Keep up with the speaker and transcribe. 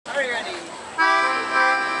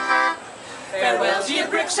Farewell to your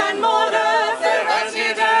bricks and mortar, farewell to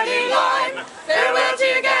your dirty lime, farewell to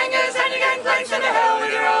your gangers and your gangplanks, and to hell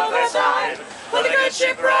with your overside. For the good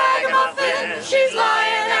ship Ragamuffin, she's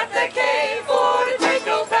lying at the quay, for to take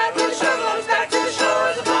old Pat with the shovelers back to the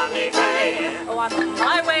shores of Botany Bay. Oh, I'm on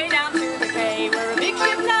my way down to the quay, where a big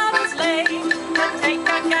ship now is laid, and take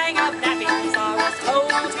a gang of navvies I was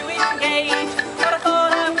told to engage. But I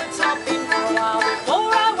thought I would stop in for a while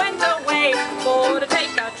before I went away, for to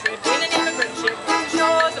take a trip in an immigrant ship to the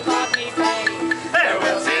shores of Botany Bay.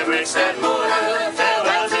 Farewell to your bricks and mortar,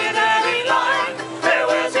 farewell to your dirty lime,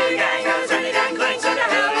 farewell to your gangers and your gangplanks, and to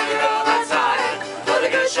hell with your overside. For the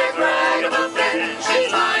good ship Ragamuffin, she's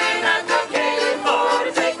lying at the quay, for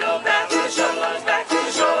to take old Pat with the shovelers back to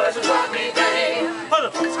the shores of Botany Bay. Well,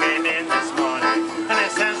 the boss came in this morning, and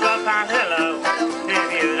it says, well, Pat, hello.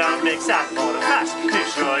 If you don't mix that mortar fast, you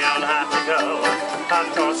sure you'll have to go. Of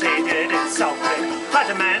course he did insult me, I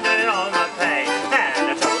demanded all my pay, and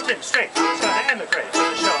I told him straight he's going to emigrate to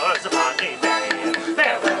the shores of Botany Bay.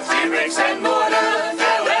 Farewell to your bricks and mortar,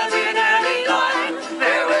 farewell to your dirty lime,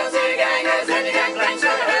 farewell to your gangers and your gangplanks,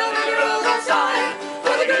 and to hell with your overside.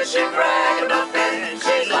 For the good ship Ragamuffin,